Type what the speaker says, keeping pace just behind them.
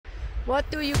What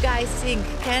do you guys think?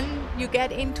 Can you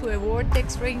get into a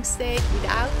vortex ring state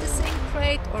without the sync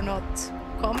crate or not?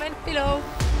 Comment below.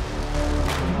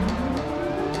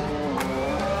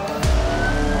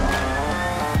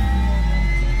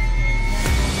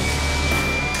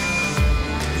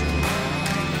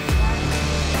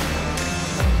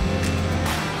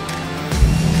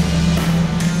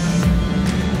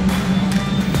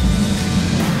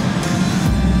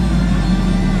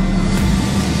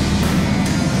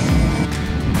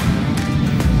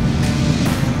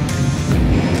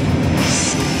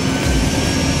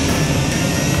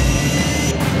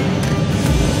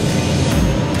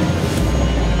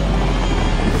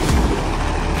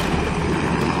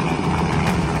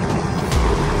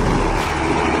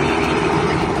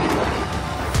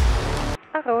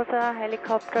 Arosa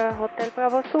helicopter Hotel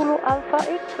Bravo Zulu Alpha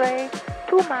X-ray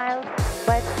 2 miles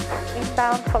west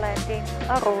inbound for landing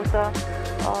Arosa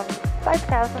on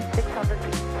 5,600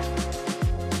 feet.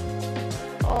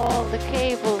 All the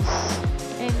cables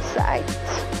in sight.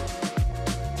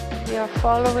 We are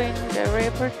following the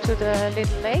river to the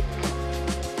little lake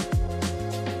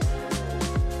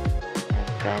and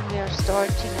then we are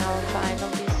starting our final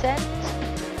descent.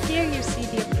 Here you see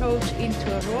the approach into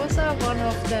Arosa, one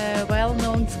of the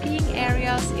well-known skiing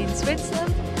areas in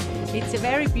Switzerland. It's a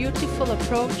very beautiful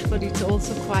approach, but it's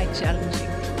also quite challenging.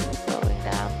 Going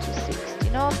down to 60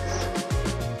 knots.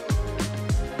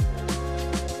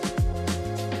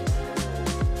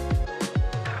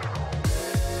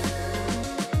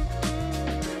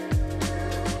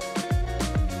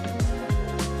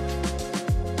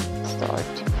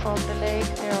 Starting from the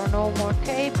lake, there are no more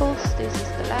cables. This is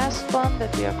the last one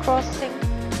that we are crossing.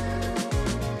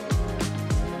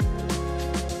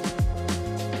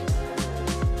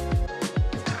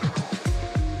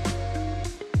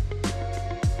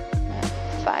 We have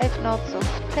 5 knots of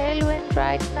tailwind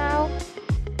right now.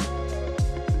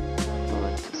 I'm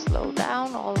going to slow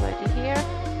down already here.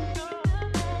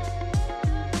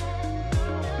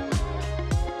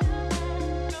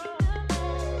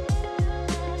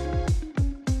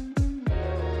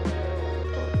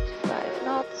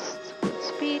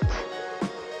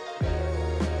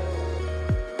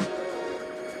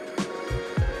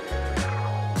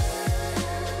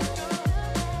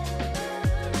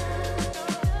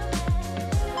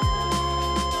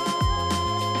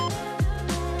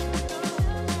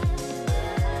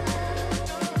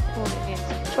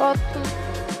 Throttle,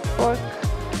 fork.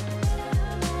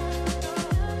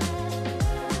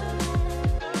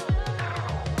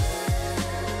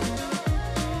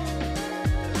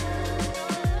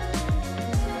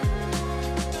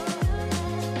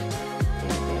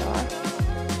 There we are.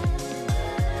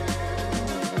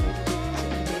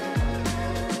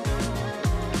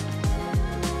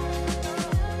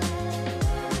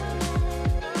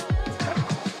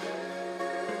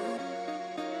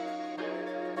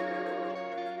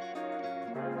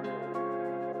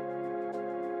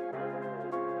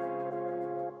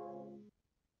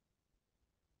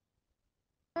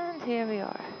 And here we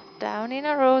are, down in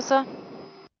Arosa.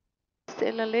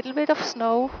 Still a little bit of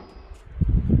snow.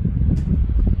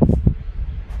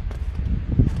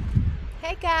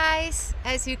 Hey guys,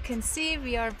 as you can see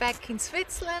we are back in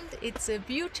Switzerland. It's a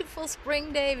beautiful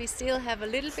spring day. We still have a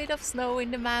little bit of snow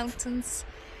in the mountains.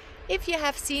 If you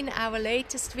have seen our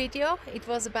latest video, it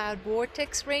was about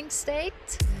Vortex Ring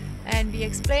State. And we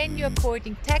explained you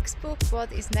according textbook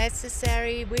what is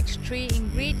necessary, which 3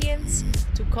 ingredients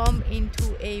to come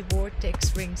into a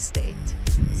vortex ring state.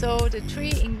 So the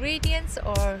 3 ingredients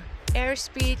are: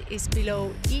 airspeed is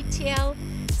below ETL,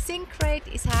 sync rate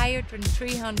is higher than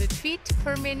 300 feet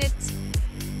per minute,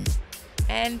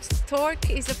 and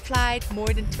torque is applied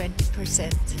more than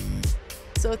 20%.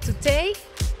 So today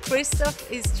Christoph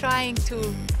is trying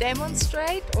to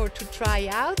demonstrate or to try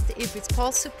out if it's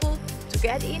possible to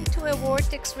get into a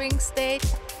vortex ring state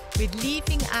with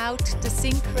leaving out the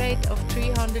sync rate of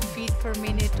 300 feet per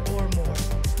minute or more.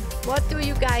 What do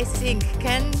you guys think?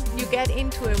 Can you get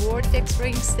into a vortex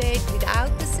ring state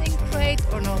without the sync rate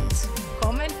or not?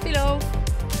 Comment below.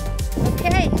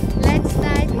 Okay, let's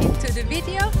dive into the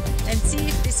video and see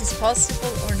if this is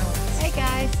possible or not. Hey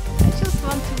guys, I just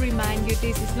want to remind you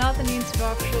this is not an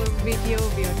instructional video,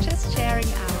 we are just sharing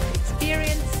our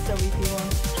experience. So if you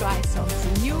want to try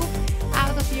something new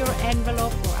out of your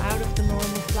envelope or out of the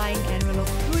normal flying envelope,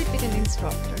 do it with an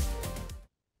instructor.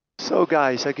 So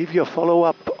guys, I give you a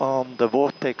follow-up on the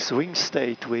vortex ring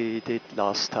state we did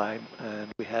last time, and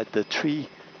we had the 3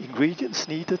 ingredients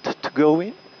needed to go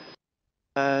in.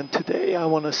 And today I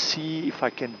want to see if I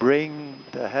can bring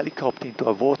the helicopter into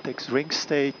a vortex ring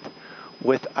state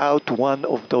without one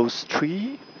of those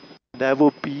 3. That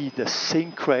would be the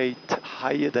sync rate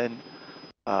higher than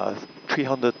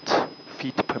 300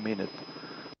 feet per minute.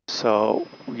 So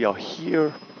we are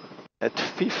here at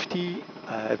 50,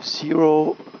 I have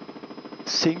 0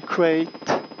 sink rate,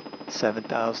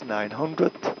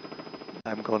 7,900.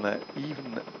 I'm gonna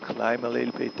even climb a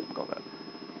little bit, I'm gonna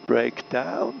break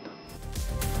down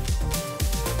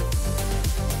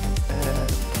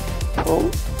and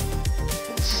pull.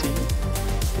 Let's see,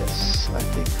 yes, I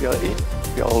think we are in,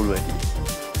 we are already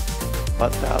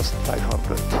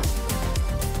 1,500.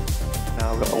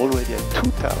 Now we're already at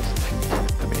 2,000 feet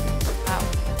per minute. Wow.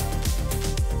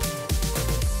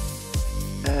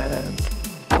 And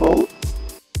pull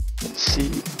and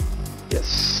see,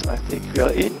 yes, I think we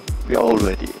are in, we are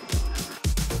already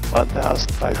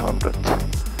 1,500.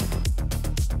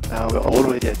 Now we're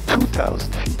already at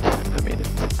 2,000 feet per minute.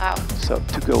 Wow. So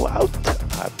to go out,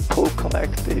 I pull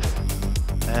collective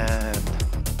and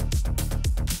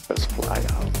just fly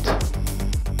out.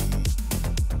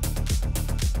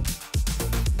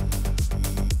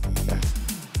 Yeah,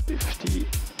 50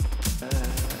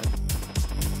 and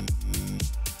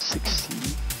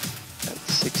 60 at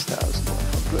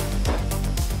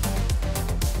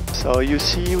 6,100. So you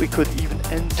see we could even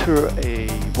enter a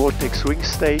Vortex Ring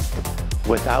State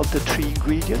without the 3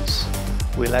 ingredients.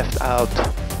 We left out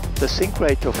the sink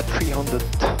rate of 300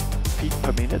 feet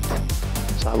per minute,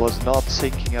 so I was not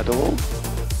sinking at all.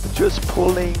 Just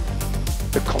pulling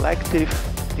the collective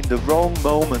in the wrong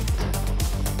moment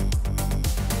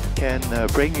can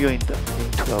bring you into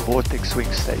a Vortex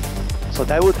Ring State. So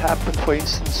that would happen, for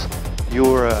instance,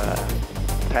 you're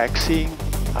taxiing,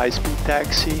 high-speed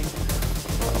taxiing,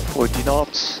 40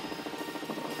 knots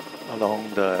along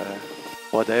the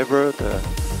whatever, the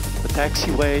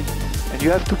taxiway, and you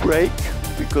have to brake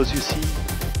because you see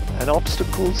an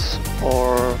obstacles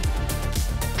or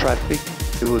traffic.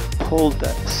 You would pull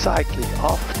the cycling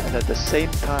off, and at the same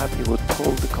time you would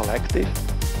pull the collective.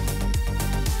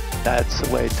 That's a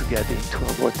way to get into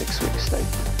a Vortex Ring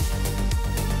State.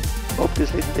 Hope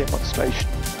this little demonstration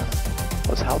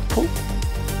was helpful,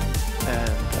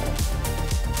 and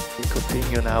we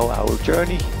continue now our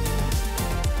journey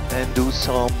and do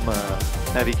some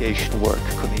navigation work,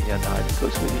 Cornelia and I,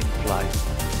 because we didn't fly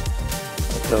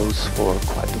those for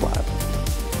quite a while.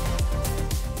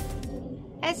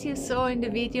 As you saw in the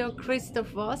video,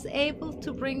 Christoph was able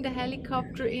to bring the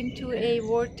helicopter into a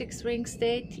Vortex Ring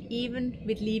State, even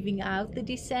with leaving out the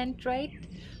descent rate.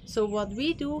 So what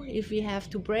we do, if we have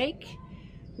to brake,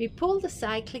 we pull the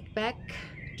cyclic back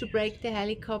to brake the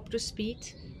helicopter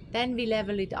speed, then we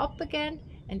level it up again,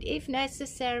 and if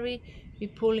necessary, we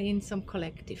pull in some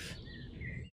collective.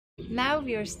 Now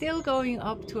we are still going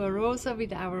up to Arosa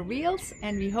with our wheels,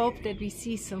 and we hope that we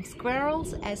see some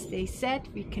squirrels. As they said,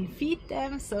 we can feed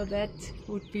them, so that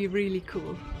would be really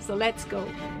cool. So let's go.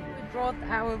 We brought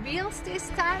our wheels this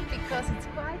time because it's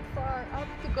quite far up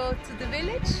to go to the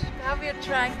village. Now we are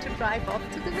trying to drive up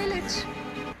to the village.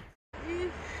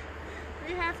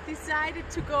 We have decided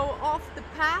to go off the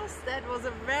pass. That was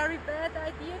a very bad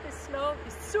idea. The slope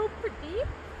is super deep.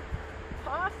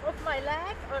 Half of my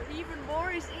leg or even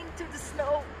more is into the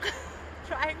snow,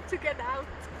 trying to get out.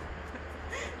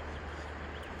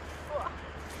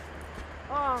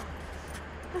 Oh.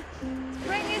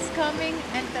 Spring is coming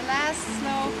and the last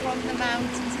snow from the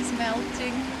mountains is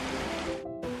melting.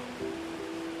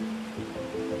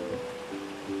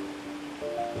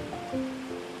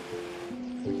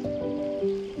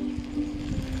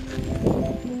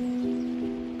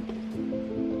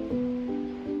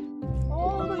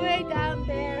 Down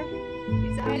there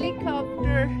is our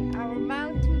helicopter, our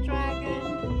mountain dragon.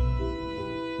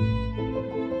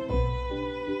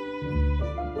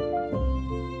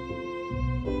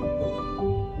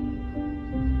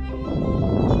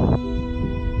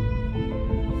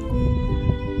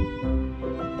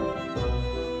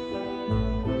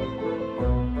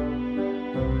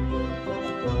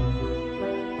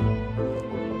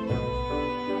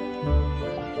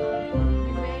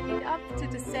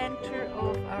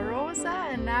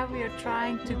 And now we are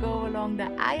trying to go along the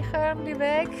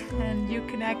Eichhörnliweg, and you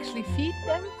can actually feed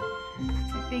them.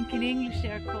 I think in English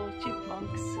they are called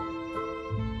chipmunks.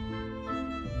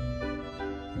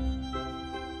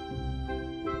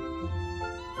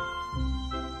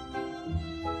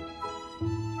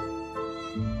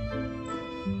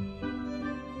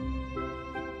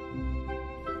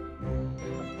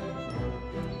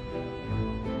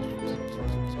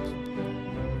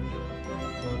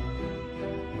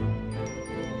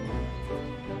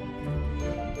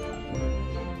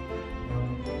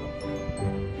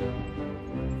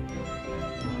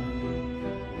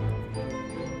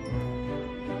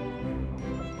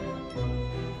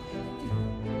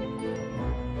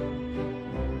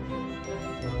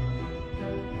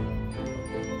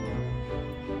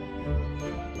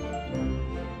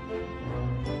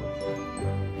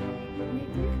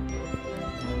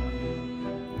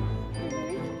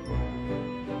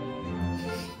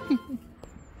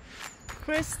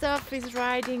 Christoph is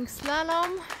riding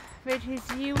slalom with his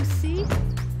UC.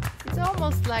 It's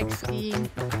almost like skiing.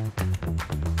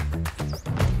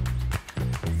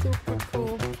 Super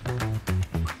cool.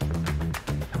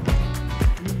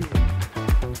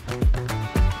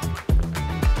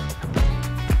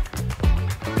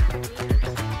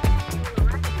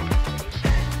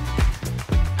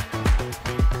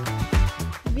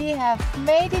 We have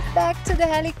made it back to the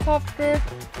helicopter.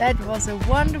 That was a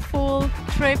wonderful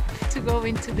trip to go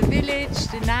into the village,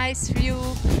 the nice view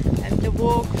and the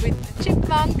walk with the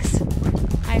chipmunks.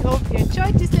 I hope you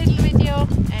enjoyed this little video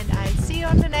and I'll see you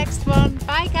on the next one.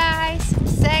 Bye guys!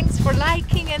 Thanks for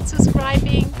liking and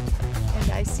subscribing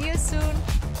and I see you soon.